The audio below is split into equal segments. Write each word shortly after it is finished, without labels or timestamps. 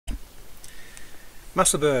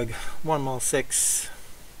Musselburgh, 1 mile 6,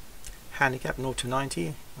 handicap 0 to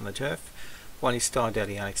 90 on the turf. 1 is Star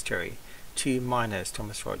Delhi, Alex Cherry. 2 Miners,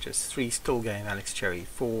 Thomas Rogers. 3 Still Game, Alex Cherry.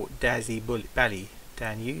 4 Dazzy Bally,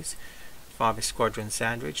 Dan Hughes. 5 is Squadron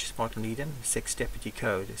Sandwich, Martin Needham. 6 Deputy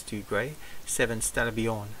Code, Stu Gray. 7 Stella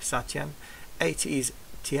Beyond, Satyam. 8 is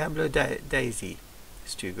Diablo Daisy,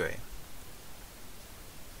 Stu Gray.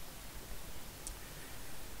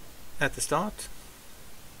 At the start,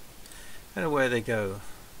 and away they go.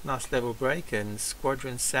 Nice level break, and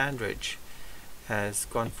Squadron Sandwich has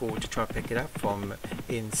gone forward to try to pick it up from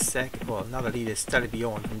another leader, Stella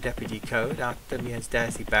Beyond from Deputy Code. Out them against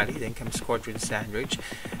Daisy Bally, then comes Squadron Sandwich.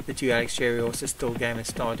 The two Alex Cherry also Still Game and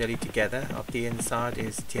Star Delhi together. Up the inside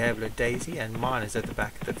is Diablo Daisy, and Miners at the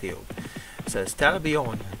back of the field. So Stella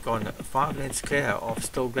Beyond gone 5 lengths clear of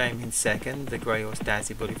Still Game in second. The grey horse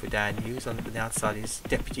Daisy Bully for Dan Hughes. On the outside is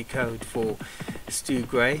Deputy Code for Stu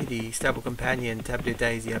Gray. The stable companion Diablo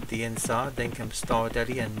Daisy up the inside. Then comes Star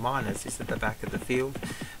Delhi, and Miners is at the back of the field.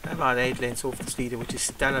 About 8 lengths off this leader, which is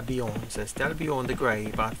Stella Beyond. So Stella Beyond the grey,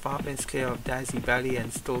 about 5 lengths clear of Daisy Bally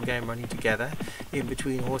and Still Game running together. In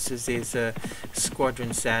between horses is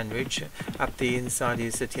Squadron Sandwich. Up the inside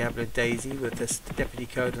is Diablo Daisy with the Deputy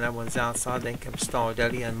Code, and that one's outside. Then comes Star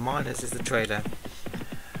Delhi, and Miners is the trailer.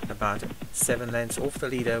 About 7 lengths off the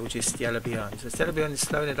leader, which is Stella Beyond. So Stella Beyond is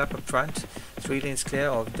slowing it up front. 3 lengths clear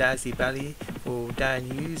of Daisy Bally for Dan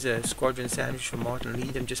Hughes. Squadron Sandwich for Martin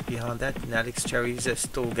Needham just behind that. And Alex Cherry's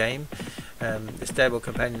Still Game. The stable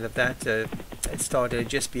companion of that, it started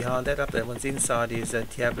just behind that. Up that one's inside is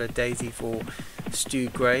Diablo Daisy for Stu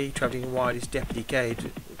Gray. Travelling wide is Deputy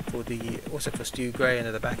Cade also for Stu Gray, and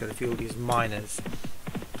at the back of the field is Miners.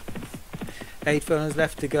 8 furlongs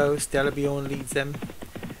left to go. Stella Beyond leads them.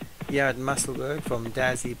 Yard Musselburgh from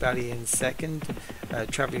Daisy Bally in second.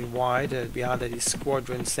 Travelling wide, behind that is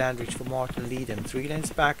Squadron Sandwich for Martin Needham. 3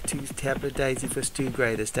 lengths back to Diablo Daisy for Stu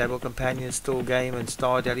Gray. The stable companion Still Game and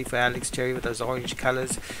Star Delhi for Alex Cherry with those orange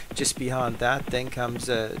colours just behind that. Then comes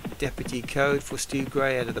Deputy Code for Stu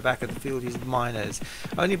Gray, and at the back of the field is Miners.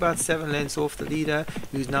 Only about 7 lengths off the leader,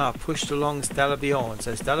 who's now pushed along Stella Beyond.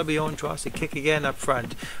 So Stella Beyond tries to kick again up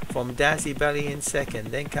front from Daisy Bally in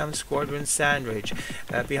second. Then comes Squadron Sandwich.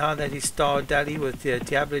 Behind that is Star Delhi with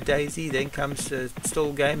Diablo Daisy. Then comes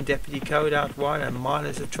Still Game, Deputy Code out wide, and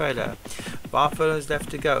Miners a trailer. 5 furlongs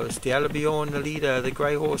left to go. Stella Beyond the leader, the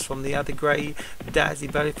grey horse from the other grey, Daisy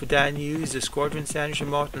Bally for Dan Hughes. The Squadron Sandwich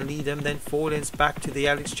and Martin Needham. Then 4 lengths back to the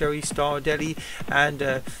Alex Cherry, Star Delhi,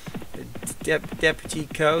 and Deputy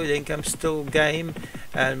Code. Then comes Still Game,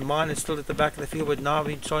 and Miners still at the back of the field, but now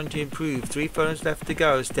been trying to improve. 3 furlongs left to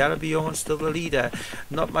go. Stella Beyond still the leader.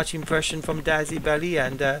 Not much impression from Daisy Bally,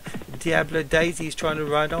 and Diablo Daisy is trying to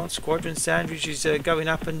ride on. Squadron Sandwich is going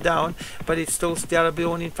up and down, but it's still Stella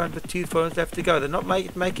Beyond in front with 2 furlongs left to go. They're not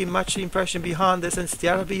making much impression behind this, and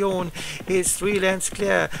Stella Beyond is 3 lengths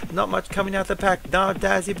clear. Not much coming out the pack. Now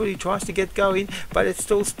Daisy Bully tries to get going, but it's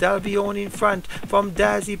still Stella Beyond in front. From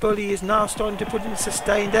Daisy Bully is now starting to put in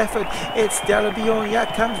sustained effort. It's Stella Beyond. Here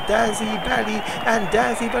comes Daisy Bally, and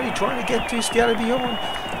Daisy Bally trying to get to Stella Beyond.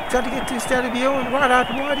 Right out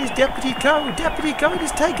wide is Deputy Code. Deputy Code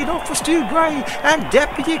is taken off for Stu Gray, and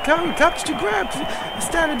Deputy Code comes to grab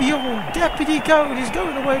Stella Beyond. Deputy Code is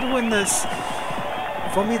going away to win this.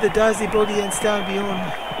 For me, the Daisy Bally and Stella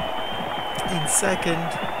Beyond in second.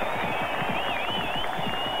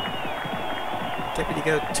 Deputy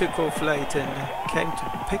Code took off late and came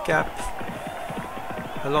to pick up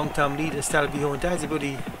a long-term leader, Stella Beyond. Daisy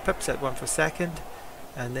Bally pips that one for second,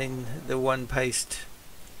 and then the one-paced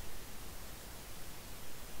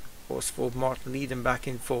horse for Martin Needham back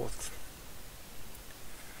in fourth.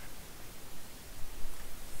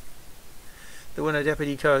 The winner,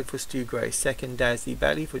 Deputy Code for Stu Gray. Second, Daisy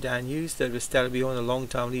Bally for Dan Hughes. Third was Stella Beyond, a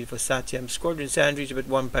long-time lead for Satyam. Squadron Sandwich, but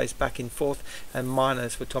one pace back in fourth. And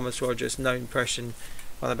Miners for Thomas Rogers. No impression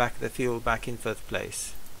on the back of the field, back in fifth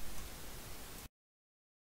place.